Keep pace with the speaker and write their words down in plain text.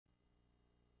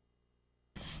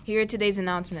Here are today's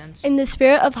announcements. In the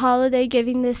spirit of holiday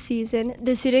giving this season,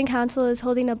 the Student Council is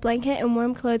holding a blanket and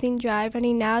warm clothing drive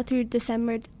running now through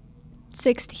December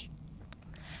 16th.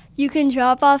 You can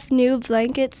drop off new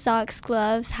blankets, socks,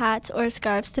 gloves, hats, or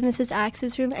scarves to Mrs.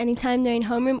 Axe's room anytime during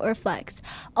homeroom or flex.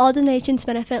 All donations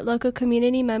benefit local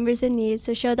community members in need,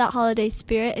 so show that holiday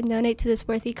spirit and donate to this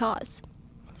worthy cause.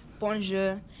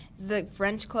 Bonjour. The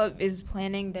French Club is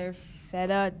planning their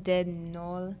Fête de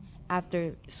Noël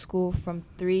after school from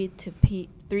 3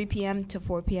 p.m. to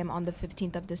 4 p.m. on the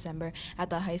 15th of December at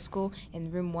the high school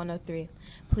in room 103.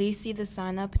 Please see the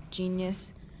sign-up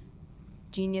Genius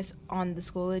on the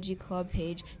Schoology Club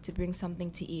page to bring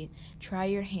something to eat. Try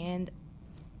your hand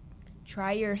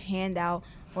out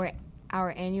or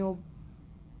our annual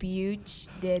Bûche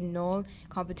de Noël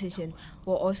competition.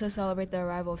 We'll also celebrate the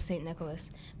arrival of St.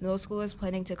 Nicholas. Middle schoolers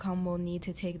planning to come will need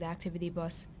to take the activity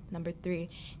bus number 3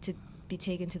 to be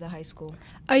taken to the high school.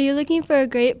 Are you looking for a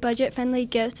great budget-friendly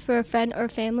gift for a friend or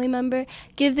family member?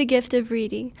 Give the gift of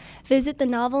reading. Visit the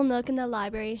Novel Nook in the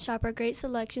library and shop our great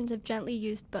selections of gently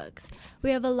used books.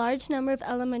 We have a large number of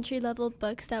elementary-level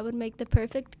books that would make the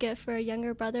perfect gift for a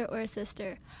younger brother or a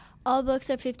sister. All books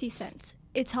are 50 cents.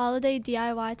 It's holiday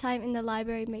DIY time in the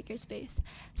library makerspace.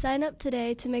 Sign up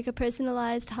today to make a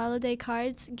personalized holiday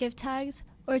cards, gift tags,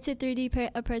 or to 3D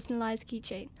print a personalized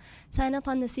keychain. Sign up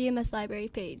on the CMS library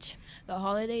page. The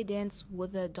holiday dance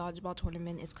with the dodgeball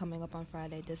tournament is coming up on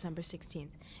Friday, December 16th.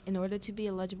 In order to be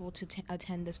eligible to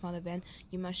attend this fun event,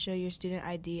 you must show your student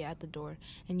ID at the door,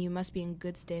 and you must be in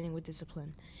good standing with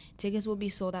discipline. Tickets will be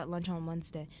sold at lunch on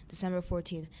Wednesday, December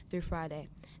 14th through Friday,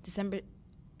 December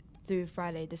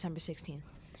 16th.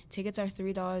 Tickets are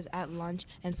 $3 at lunch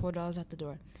and $4 at the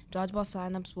door. Dodgeball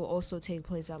signups will also take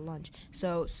place at lunch,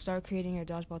 so start creating your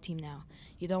dodgeball team now.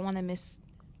 You don't want to miss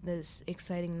this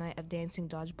exciting night of dancing,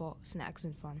 dodgeball, snacks,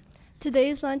 and fun.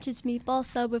 Today's lunch is meatball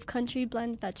sub with country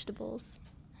blend vegetables.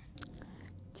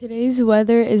 Today's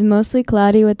weather is mostly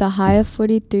cloudy with a high of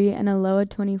 43 and a low of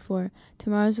 24.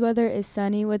 Tomorrow's weather is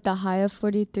sunny with a high of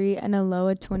 43 and a low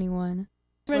of 21.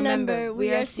 Remember,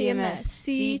 we are CMS.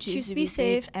 See, choose to be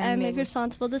safe, and make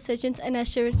responsible decisions and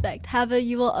show respect. Have a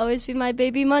You Will Always Be My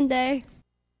Baby Monday.